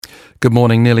Good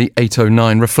morning, nearly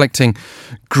 8:09, reflecting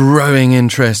growing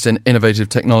interest in innovative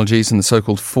technologies and the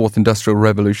so-called Fourth Industrial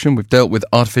Revolution. We've dealt with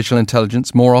artificial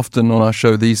intelligence more often on our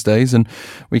show these days, and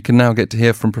we can now get to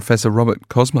hear from Professor Robert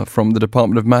Kozma from the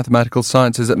Department of Mathematical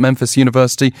Sciences at Memphis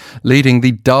University, leading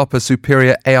the DARPA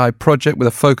Superior AI project with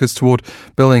a focus toward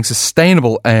building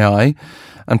sustainable AI.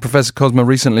 And Professor Kozma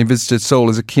recently visited Seoul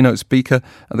as a keynote speaker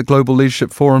at the Global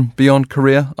Leadership Forum Beyond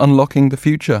Korea, Unlocking the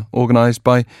Future, organised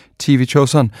by TV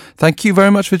Chosun. Thank you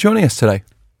very much for joining us today.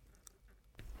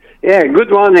 Yeah,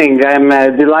 good morning. I'm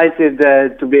delighted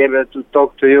to be able to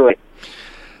talk to you.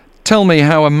 Tell me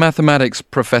how a mathematics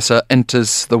professor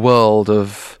enters the world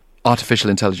of artificial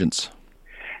intelligence.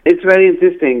 It's very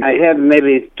interesting. I have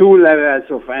maybe two levels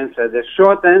of answer. The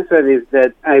short answer is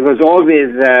that I was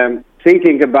always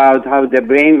thinking about how the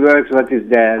brain works, what is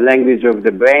the language of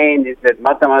the brain, is that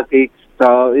mathematics?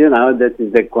 So, that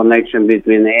is the connection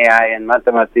between AI and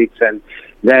mathematics, and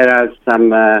there are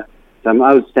some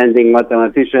outstanding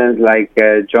mathematicians like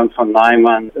John von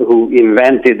Neumann, who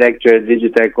invented actual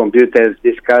digital computers,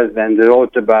 discussed and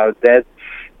wrote about that.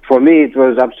 For me, it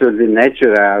was absolutely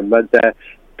natural, but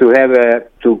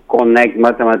to connect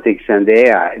mathematics and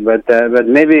AI, but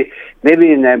maybe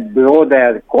in a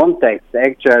broader context,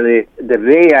 actually, the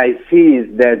way I see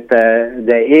is that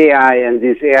the AI and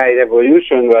this AI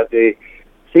revolution, what we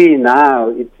see now,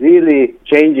 it really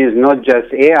changes not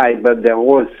just AI, but the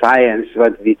whole science,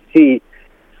 what we see.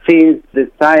 Since the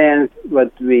science,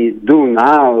 what we do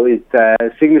now, is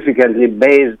significantly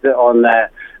based on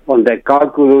the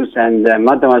calculus, and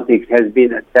mathematics has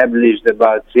been established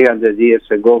about 300 years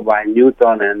ago by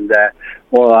Newton and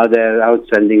all other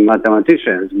outstanding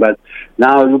mathematicians. But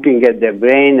now looking at the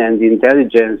brain and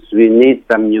intelligence, we need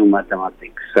some new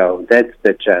mathematics. So that's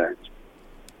the challenge.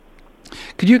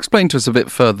 Could you explain to us a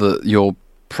bit further your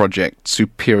project,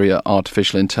 Superior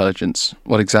Artificial Intelligence,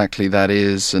 what exactly that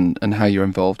is and how you're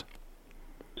involved?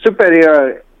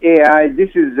 Superior AI, this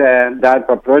is a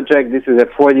DARPA project. This is a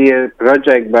 4-year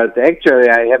project, but actually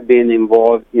I have been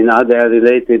involved in other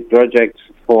related projects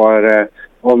for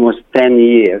almost 10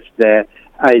 years. The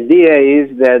idea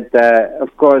is that,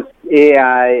 of course,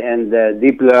 AI and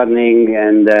deep learning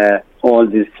and all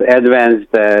this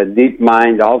advanced deep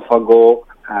mind, AlphaGo,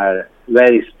 are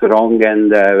very strong and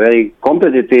very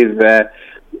competitive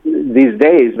these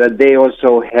days, but they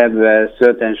also have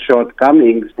certain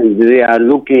shortcomings, and we are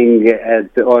looking at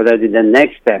already the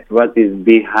next step, what is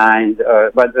behind,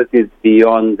 what is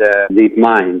beyond deep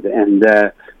mind. And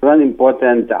one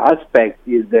important aspect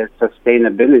is the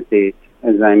sustainability,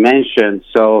 as I mentioned.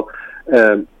 So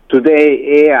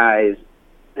today AI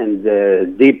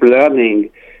and deep learning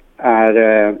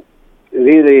are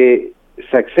really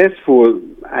successful,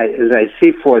 as I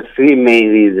see, for three main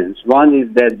reasons. One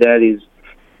is that there is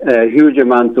a huge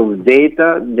amount of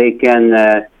data they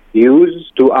can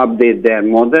use to update their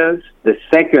models. The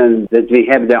second, that we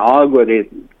have the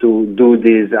algorithm to do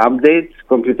these updates,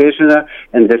 computational.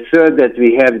 And the third, that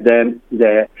we have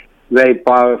the very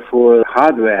powerful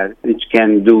hardware which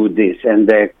can do this. And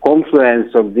the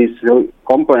confluence of these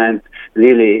components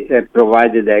really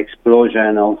provided the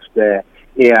explosion of the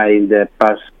AI in the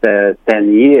past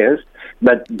 10 years.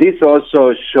 But this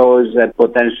also shows a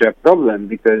potential problem,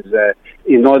 because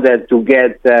in order to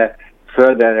get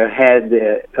further ahead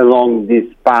along this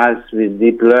path with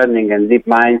deep learning and deep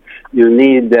mind, you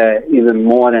need even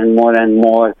more and more and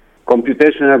more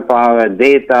computational power,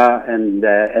 data, and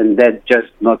that's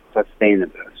just not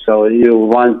sustainable. So you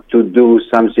want to do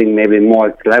something maybe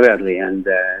more cleverly and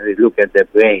look at the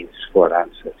brains for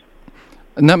answers.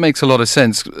 And that makes a lot of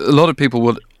sense. A lot of people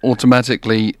would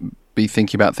automatically be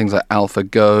thinking about things like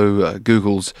AlphaGo,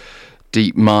 Google's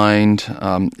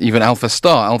DeepMind, even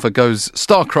AlphaGo's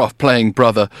StarCraft playing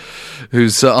brother,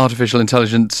 whose artificial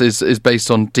intelligence is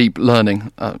based on deep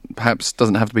learning. Perhaps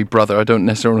doesn't have to be brother. I don't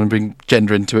necessarily want to bring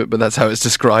gender into it, but that's how it's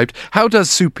described. How does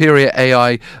superior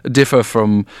AI differ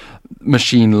from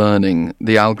machine learning,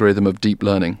 the algorithm of deep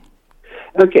learning?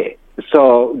 Okay,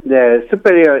 so the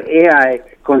superior AI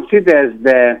considers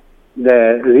the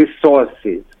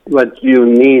resources what you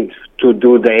need to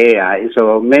do the AI.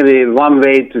 So maybe one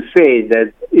way to say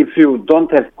that if you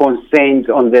don't have constraints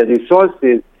on the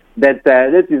resources, that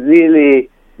is really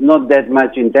not that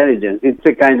much intelligence. It's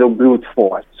a kind of brute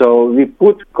force. So we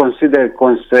consider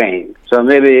constraints. So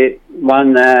maybe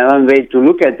one way to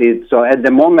look at it. So at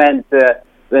the moment,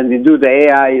 when we do the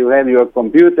AI, you have your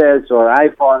computers or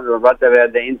iPhones or whatever,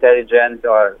 the intelligent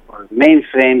or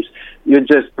mainframes. You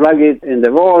just plug it in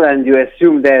the wall and you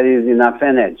assume there is enough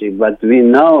energy. But we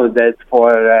know that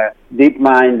for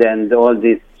DeepMind and all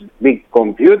these big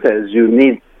computers, you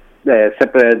need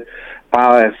separate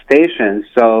power stations.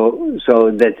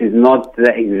 So that is not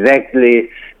exactly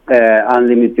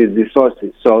unlimited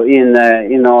resources. So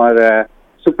in our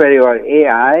superior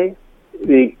AI,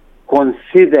 we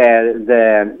consider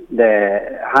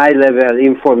the high-level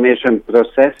information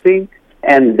processing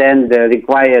and then the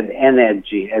required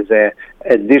energy as an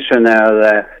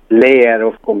additional layer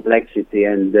of complexity.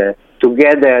 And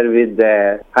together with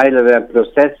the high-level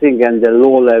processing and the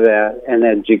low-level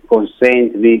energy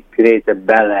constraint, we create a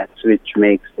balance which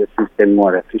makes the system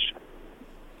more efficient.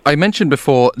 I mentioned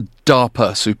before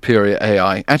DARPA Superior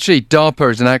AI. Actually, DARPA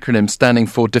is an acronym standing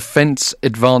for Defense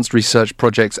Advanced Research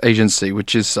Projects Agency,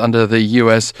 which is under the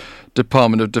U.S.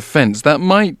 Department of Defense. That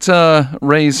might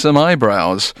raise some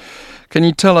eyebrows. Can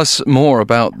you tell us more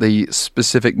about the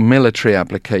specific military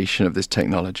application of this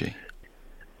technology?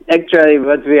 Actually,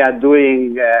 what we are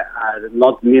doing are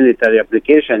not military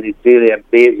application. It's really a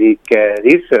basic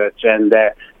research, and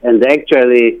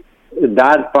actually,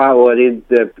 DARPA or its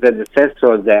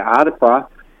predecessor, the ARPA,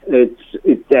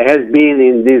 it has been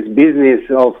in this business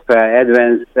of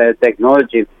advanced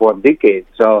technology for decades.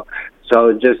 So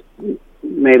just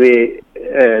maybe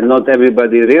not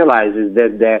everybody realizes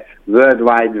that the World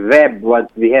Wide Web,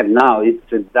 what we have now, it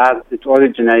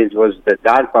originally was the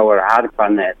DARPA or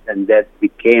ARPANET, and that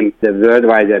became the World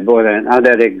Wide Web. Or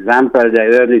another example,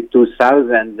 the early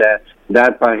 2000s,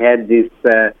 DARPA had this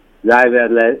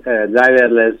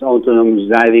driverless autonomous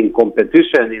driving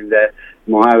competition in the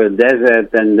Mojave Desert,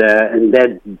 and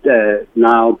that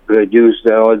now produced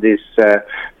all this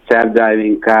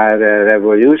self-driving car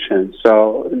revolution.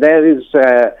 So there is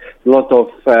a lot of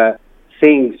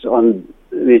things on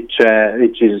which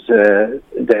is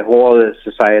the whole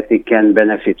society can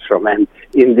benefit from. And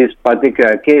in this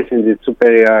particular case, in the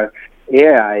superior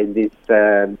AI, this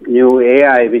new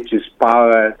AI, which is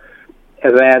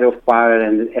aware of power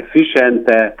and efficient,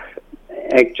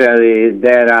 actually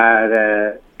there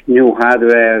are new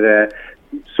hardware,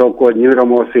 so-called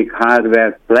neuromorphic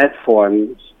hardware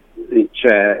platforms, which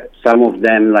some of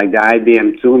them, like the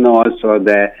IBM Junos or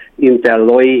the Intel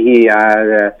Loihi,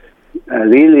 are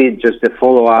really just a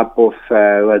follow-up of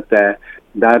what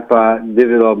DARPA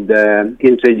developed,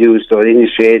 introduced or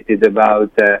initiated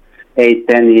about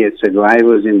 8-10 years ago. I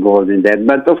was involved in that.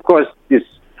 But of course, this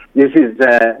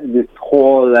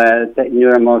whole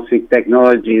neuromorphic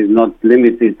technology is not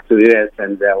limited to US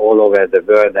and all over the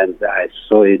world, and I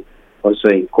saw it also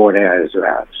in Korea as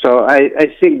well. So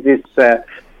I think this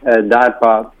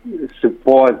DARPA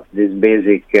supports this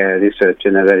basic research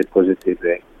in a very positive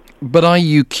way. But are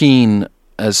you keen,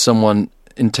 as someone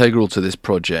integral to this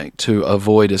project, to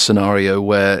avoid a scenario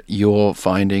where your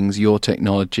findings, your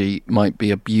technology might be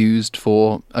abused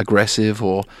for aggressive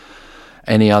or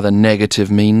any other negative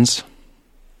means?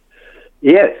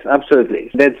 Yes,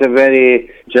 absolutely. That's a very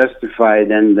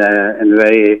justified and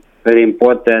very, very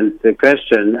important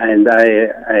question. And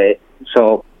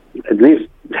so at least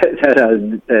there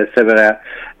are several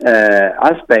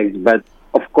aspects, but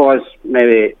of course,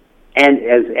 maybe, and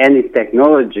as any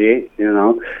technology,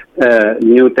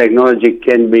 new technology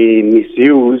can be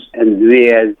misused, and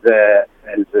we as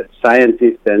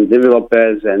scientists and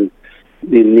developers, and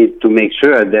we need to make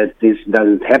sure that this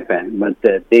doesn't happen. But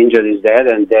the danger is there,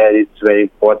 and there it's very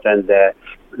important that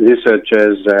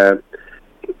researchers'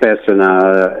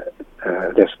 personal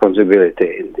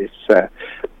responsibility in this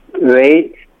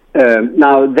way.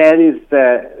 Now there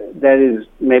is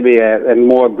maybe a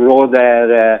more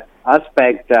broader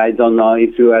aspect. I don't know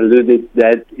if you alluded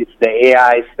that if the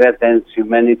AI threatens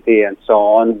humanity and so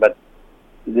on, but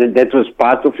that was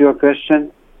part of your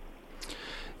question.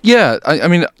 Yeah, I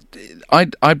mean,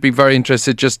 I'd be very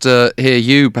interested just to hear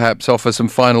you perhaps offer some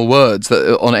final words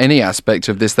on any aspect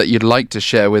of this that you'd like to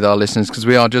share with our listeners, because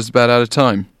we are just about out of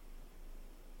time.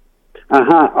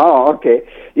 Oh, okay.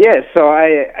 Yes. So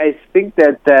I think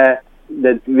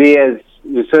that we as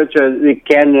researchers, we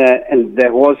can, and the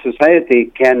whole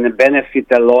society can benefit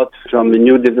a lot from the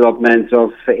new developments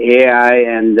of AI,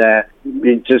 and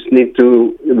we just need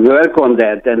to work on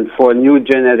that. And for new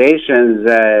generations,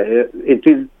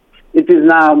 it is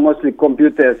now mostly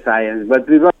computer science, but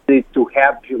we want it to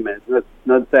help humans,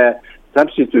 not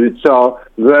substitute. So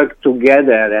work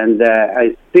together, and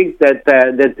I think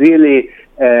that really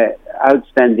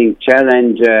outstanding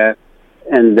challenge.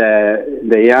 And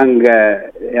the young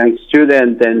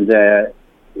student and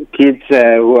kids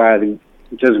who are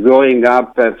just growing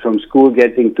up from school,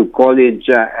 getting to college,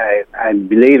 I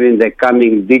believe in the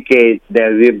coming decades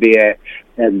there will be a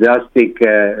drastic,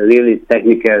 really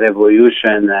technical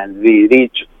revolution, and we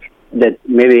reach that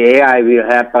maybe AI will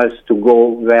help us to go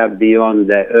well beyond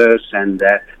the Earth and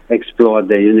explore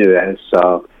the universe.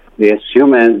 So we as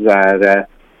humans are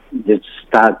just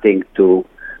starting to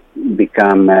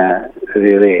become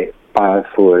really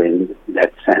powerful in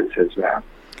that sense as well.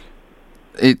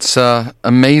 It's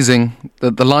amazing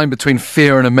that the line between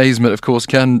fear and amazement, of course,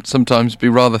 can sometimes be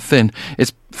rather thin.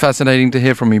 It's fascinating to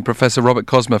hear from you, Professor Robert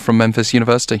Kozma from Memphis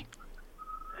University.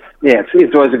 Yes,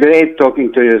 it was great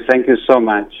talking to you. Thank you so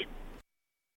much.